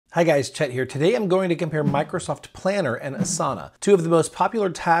Hi guys, Chet here. Today I'm going to compare Microsoft Planner and Asana, two of the most popular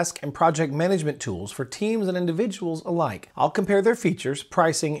task and project management tools for teams and individuals alike. I'll compare their features,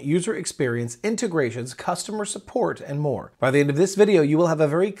 pricing, user experience, integrations, customer support, and more. By the end of this video, you will have a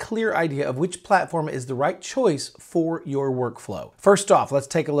very clear idea of which platform is the right choice for your workflow. First off, let's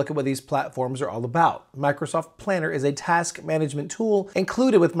take a look at what these platforms are all about. Microsoft Planner is a task management tool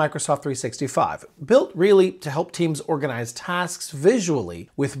included with Microsoft 365, built really to help teams organize tasks visually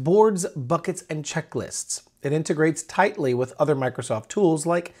with boards, buckets, and checklists. It integrates tightly with other Microsoft tools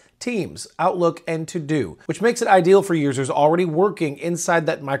like Teams, Outlook, and To Do, which makes it ideal for users already working inside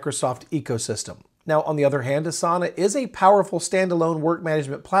that Microsoft ecosystem. Now, on the other hand, Asana is a powerful standalone work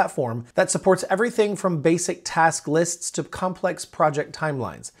management platform that supports everything from basic task lists to complex project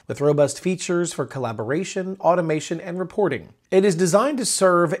timelines, with robust features for collaboration, automation, and reporting. It is designed to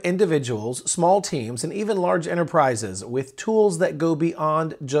serve individuals, small teams, and even large enterprises with tools that go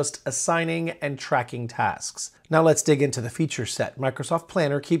beyond just assigning and tracking tasks. Now let's dig into the feature set. Microsoft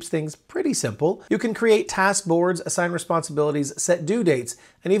Planner keeps things pretty simple. You can create task boards, assign responsibilities, set due dates,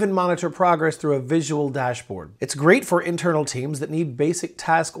 and even monitor progress through a visual dashboard. It's great for internal teams that need basic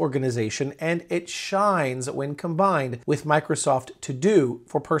task organization, and it shines when combined with Microsoft To Do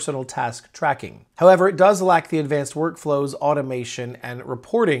for personal task tracking. However, it does lack the advanced workflows, automation, and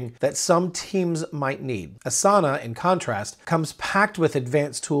reporting that some teams might need. Asana, in contrast, comes packed with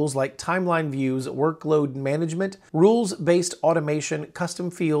advanced tools like timeline views, workload management, rules-based automation, custom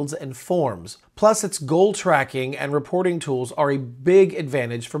fields, and forms. Plus, its goal tracking and reporting tools are a big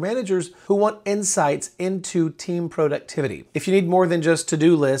advantage for managers who want insights into team productivity. If you need more than just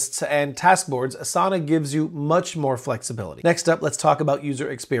to-do lists and task boards, Asana gives you much more flexibility. Next up, let's talk about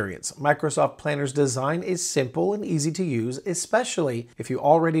user experience. Microsoft Planner's design is simple and easy to use, especially if you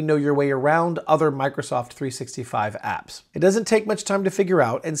already know your way around other Microsoft 365 apps. It doesn't take much time to figure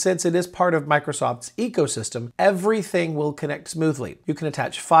out, and since it is part of Microsoft's ecosystem, everything will connect smoothly. You can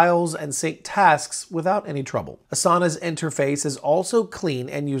attach files and sync tasks without any trouble. Asana's interface is also clean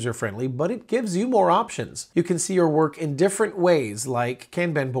and user-friendly, but it gives you more options. You can see your work in different ways like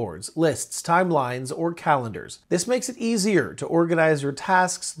Kanban boards, lists, timelines, or calendars. This makes it easier to organize your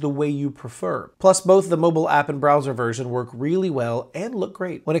tasks the way you prefer. Plus, both the mobile app and browser version work really well and look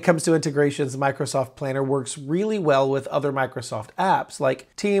great. When it comes to integrations, Microsoft Planner works really well with other Microsoft apps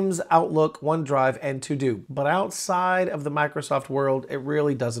like Teams, Outlook, OneDrive, and To Do, but outside of the Microsoft world, it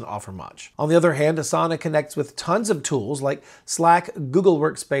really doesn't offer much. On the other hand, Asana connects with tons of tools like Slack, Google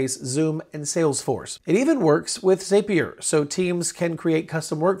Workspace, Zoom, and Salesforce. It even works with Zapier, so teams can create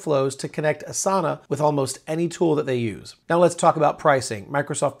custom workflows to connect Asana with almost any tool that they use. Now let's talk about pricing.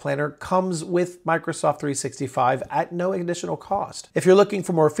 Microsoft Planner comes with Microsoft 365 at no additional cost. If you're looking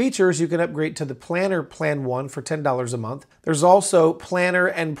for more features, you can upgrade to the Planner Plan 1 for $10 a month. There's also Planner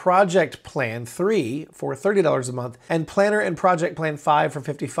and Project Plan 3 for $30 a month, and Planner and Project Plan 5 for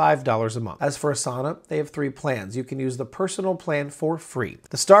 $55 a month. As for Asana, they have three plans. You can use the personal plan for free.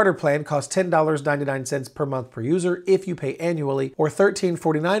 The starter plan costs $10.99 per month per user if you pay annually, or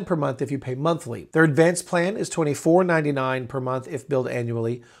 $13.49 per month if you pay monthly. Their advanced plan is $24.99 per month if billed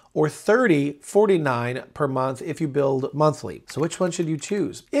annually, or $30.49 per month if you build monthly. So which one should you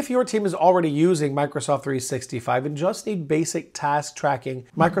choose? If your team is already using Microsoft 365 and just need basic task tracking,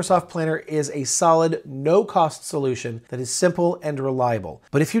 Microsoft Planner is a solid, no-cost solution that is simple and reliable.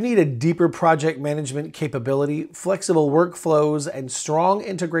 But if you need a deeper project management capability, flexible workflows, and strong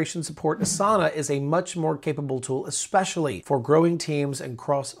integration support, Asana is a much more capable tool, especially for growing teams and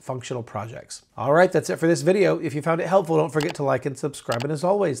cross-functional projects. All right, that's it for this video. If you found it helpful, don't forget to like and subscribe. And as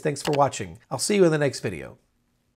always, thanks for watching. I'll see you in the next video.